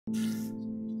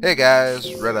Hey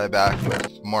guys, Red Eye back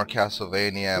with more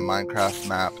Castlevania Minecraft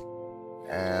map.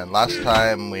 And last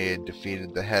time we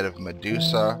defeated the head of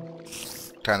Medusa.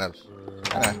 Kinda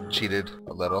cheated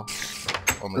a little,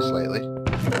 only slightly.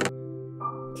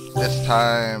 This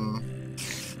time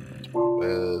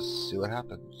we'll see what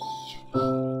happens.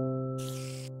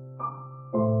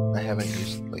 I haven't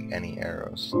used like any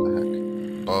arrows. What the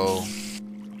heck? Bow.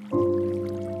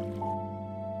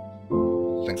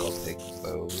 I think I'll take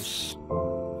those.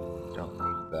 Don't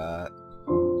need that.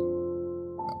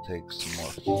 I'll take some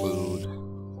more food.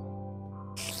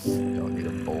 Don't need a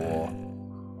bowl.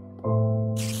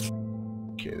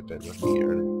 Okay, the bed with me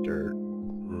or the dirt.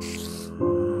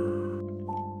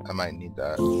 I might need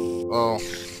that. Oh,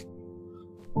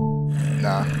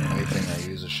 nah. Anything I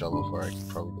use a shovel for, I can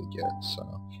probably get. So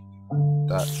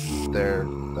that there,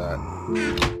 that.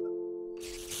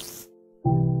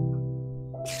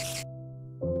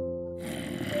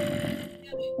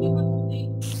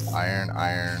 Iron,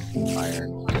 iron,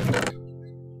 iron.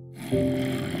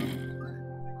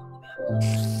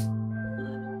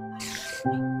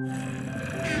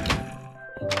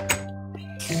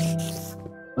 Good.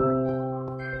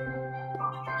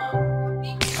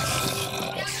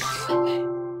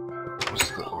 What's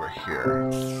the over here?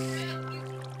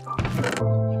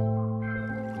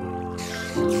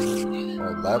 A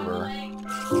lever.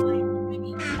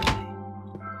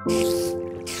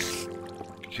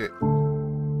 Okay.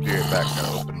 Get back and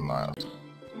open mouth.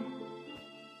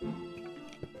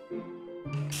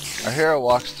 Our hero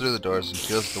walks through the doors and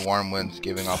feels the warm winds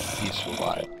giving off a peaceful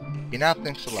vibe. He now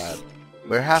thinks aloud.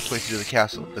 We're halfway through the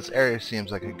castle. This area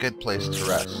seems like a good place to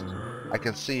rest. I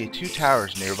can see 2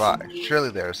 towers nearby.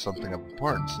 Surely there is something of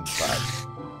importance inside.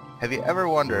 Have you ever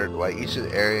wondered why each of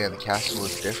the area in the castle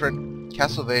is different?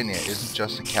 Castlevania isn't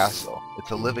just a castle.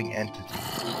 It's a living entity,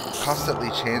 constantly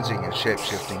changing and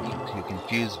shapeshifting to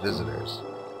confuse visitors.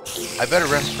 I better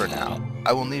rest for now.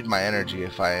 I will need my energy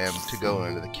if I am to go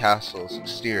into the castle's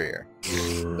exterior.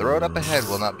 The road up ahead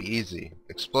will not be easy.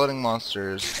 Exploding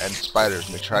monsters and spiders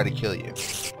may try to kill you,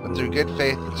 but through good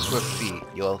faith and swift feet,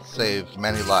 you'll save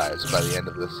many lives by the end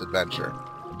of this adventure,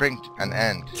 and bring an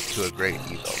end to a great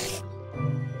evil.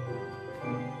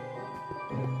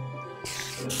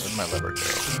 Where'd my lever go?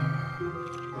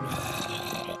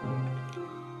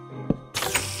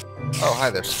 Oh, hi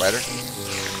there, spider.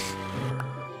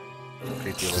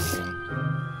 Creepy looking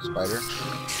spider.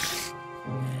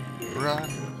 Run.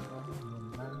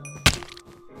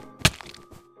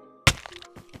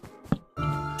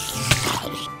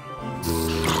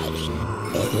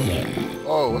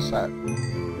 Oh, what's that?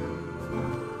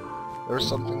 There was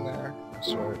something there, I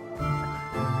swear.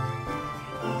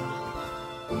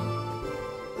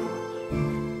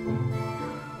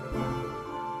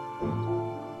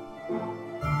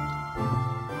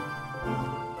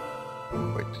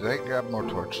 Wait, did I grab more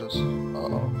torches?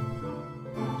 Uh-oh.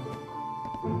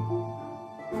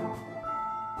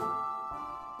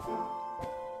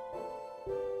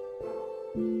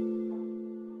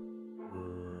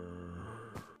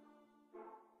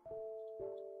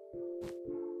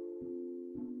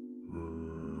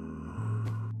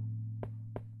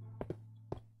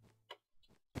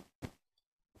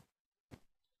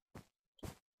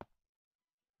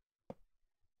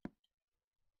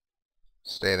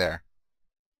 Stay there.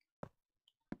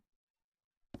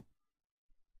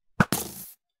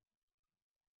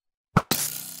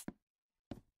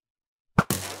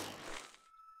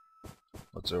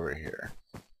 What's over here?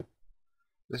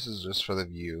 This is just for the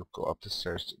view. Go up the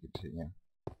stairs to continue.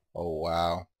 Oh,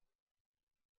 wow.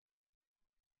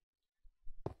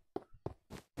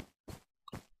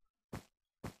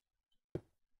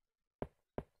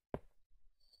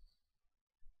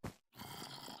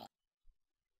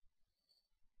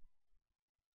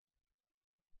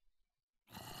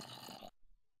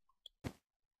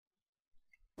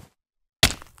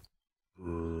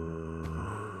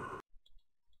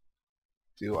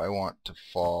 Do I want to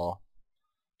fall?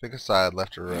 Pick a side,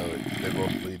 left or right. They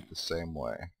both lead the same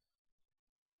way.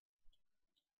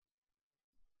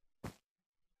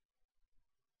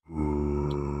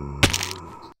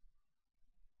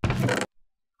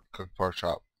 Cooked pork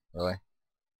chop. Really?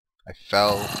 I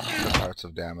fell, took hearts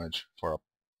of damage for a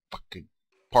fucking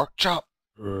pork chop.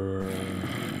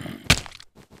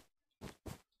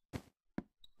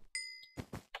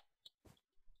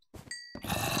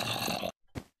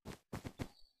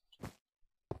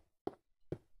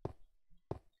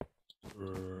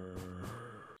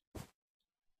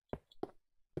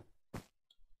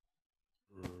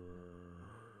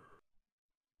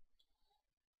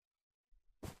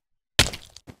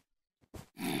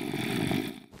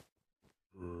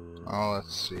 Oh,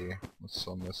 let's see. What's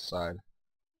on this side?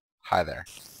 Hi there.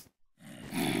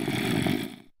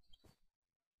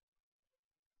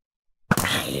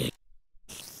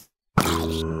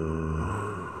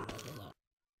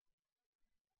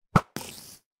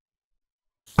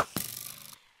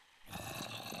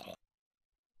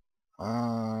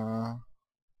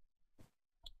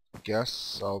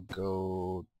 Guess I'll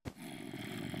go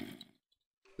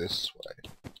this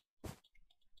way.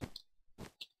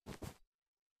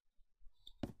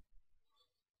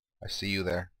 I see you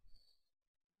there.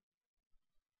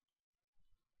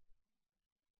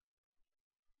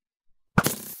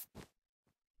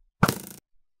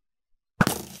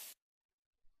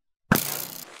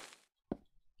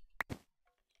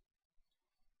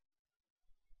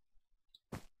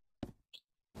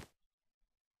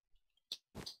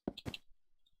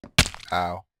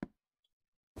 Ow.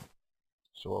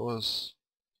 So what was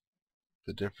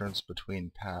the difference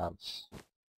between paths?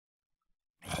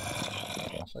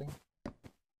 Nothing?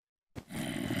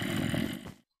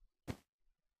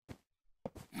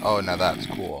 Oh, now that's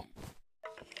cool.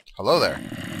 Hello there.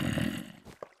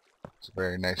 It's a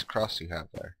very nice cross you have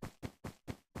there.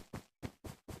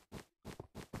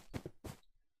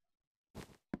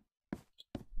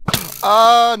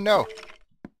 No!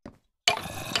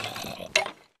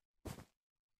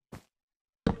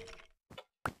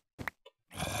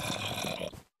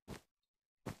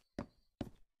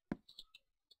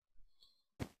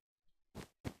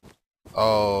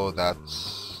 Oh,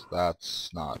 that's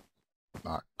not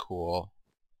cool.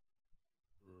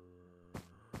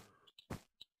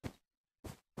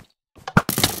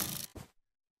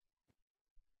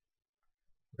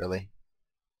 Really?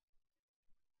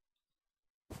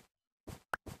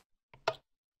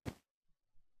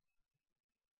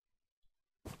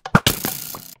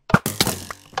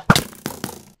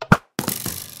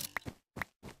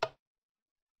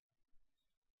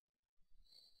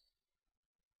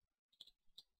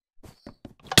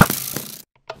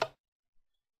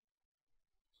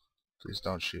 Please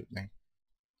don't shoot me. I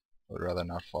would rather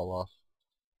not fall off.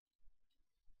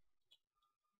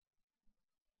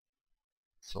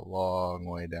 It's a long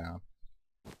way down.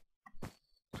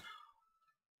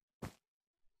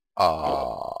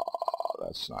 Ah,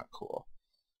 that's not cool.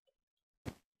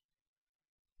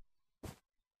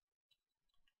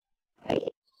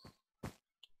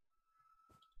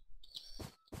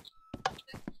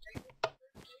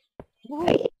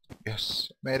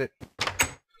 Yes, made it.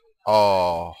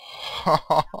 Oh.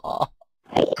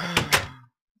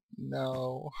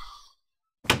 No.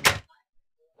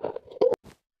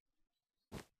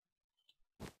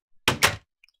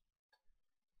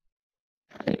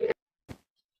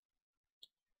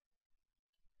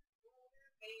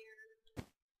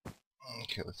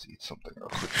 Okay, let's eat something real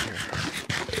quick here.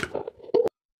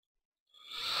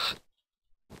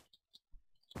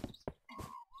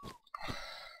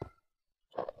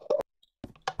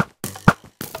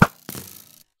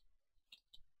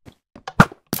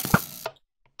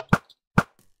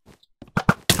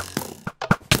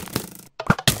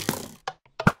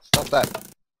 Stop that.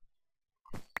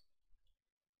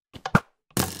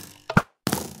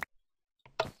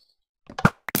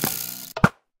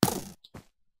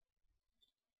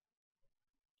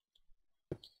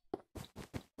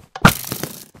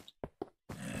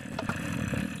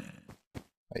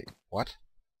 Wait, what?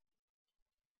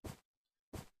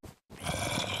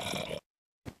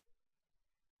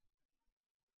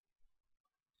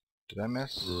 Did I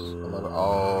miss? 11.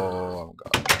 Oh,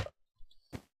 God.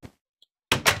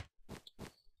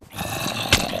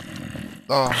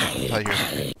 Oh, I thought you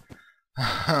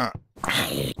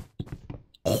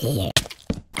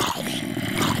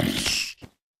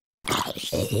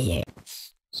were...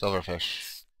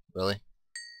 Silverfish. Really?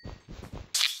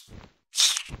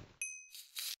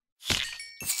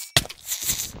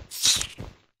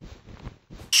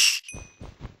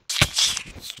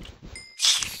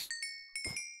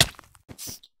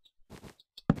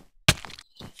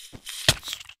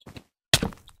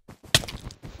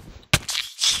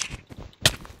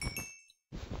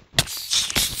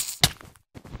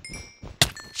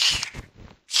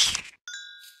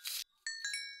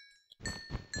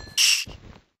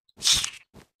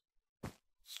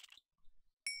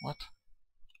 What?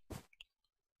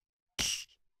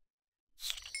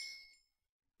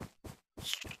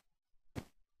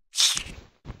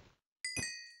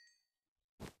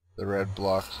 The red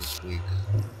blocks is weak.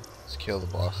 Let's kill the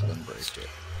boss and then break it.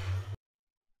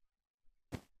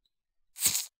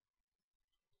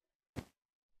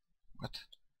 What?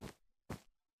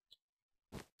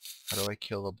 How do I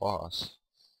kill the boss?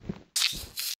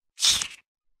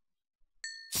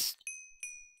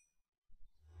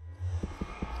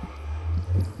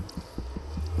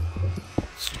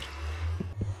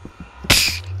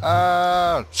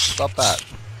 Stop that.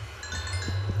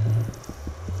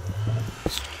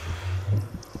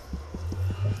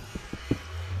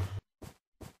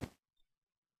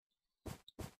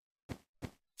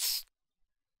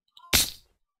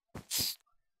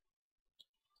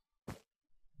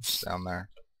 It's down there.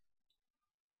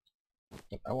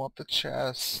 But I want the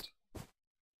chest.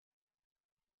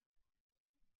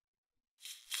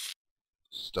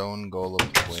 Stone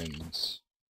Golem Twins.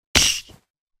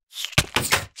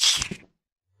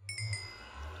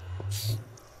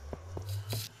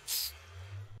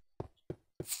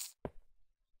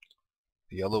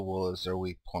 The yellow wool is their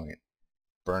weak point.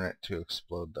 Burn it to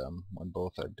explode them. When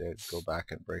both are dead, go back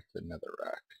and break the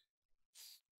netherrack.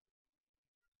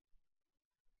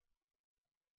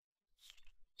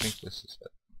 I think this is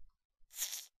it.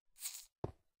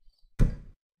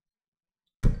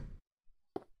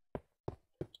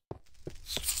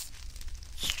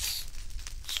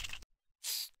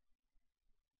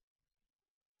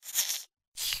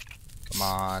 Come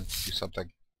on, do something.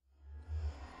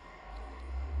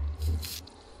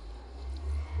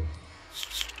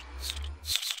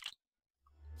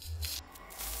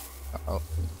 Uh-oh.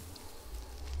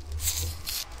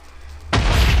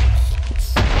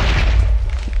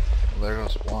 Well, there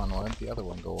goes one. Why didn't the other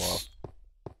one go off?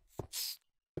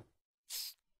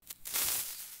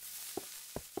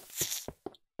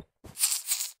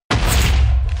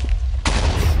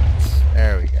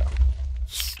 There we go.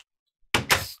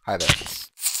 Hi there.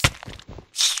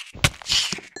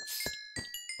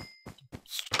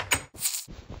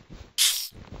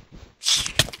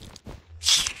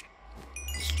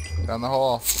 Go down the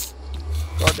hole.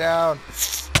 Go down.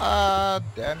 Ah,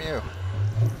 damn you.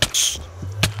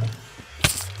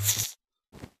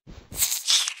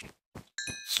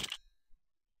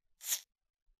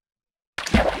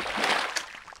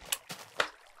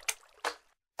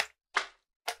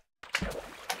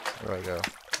 Where do I go?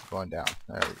 Going down.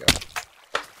 There we go.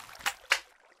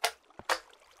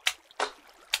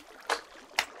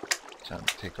 Time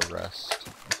to take a rest,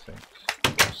 I think.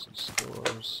 Grocery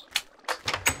stores.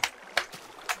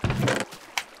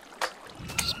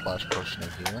 Splash potion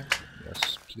of healing.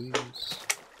 Yes, please.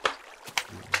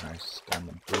 Ooh, nice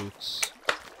diamond boots.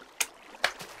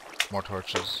 More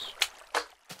torches.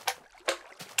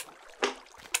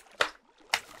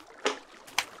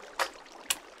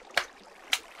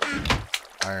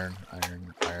 Iron,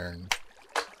 iron, iron,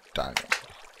 diamond.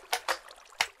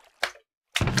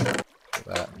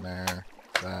 That in there,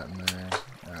 that in there,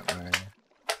 that in there,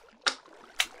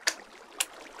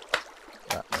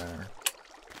 that in there.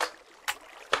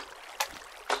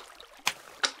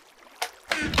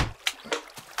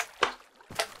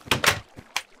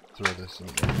 Throw this in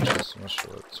the chest. I'm not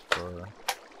sure what it's for.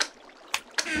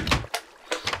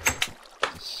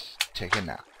 Let's take a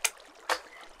nap.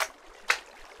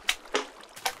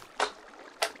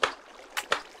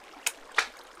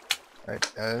 Alright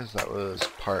guys, that was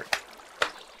part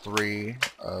 3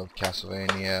 of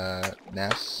Castlevania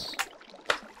NES.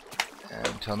 And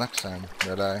until next time,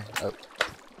 Red Eye out.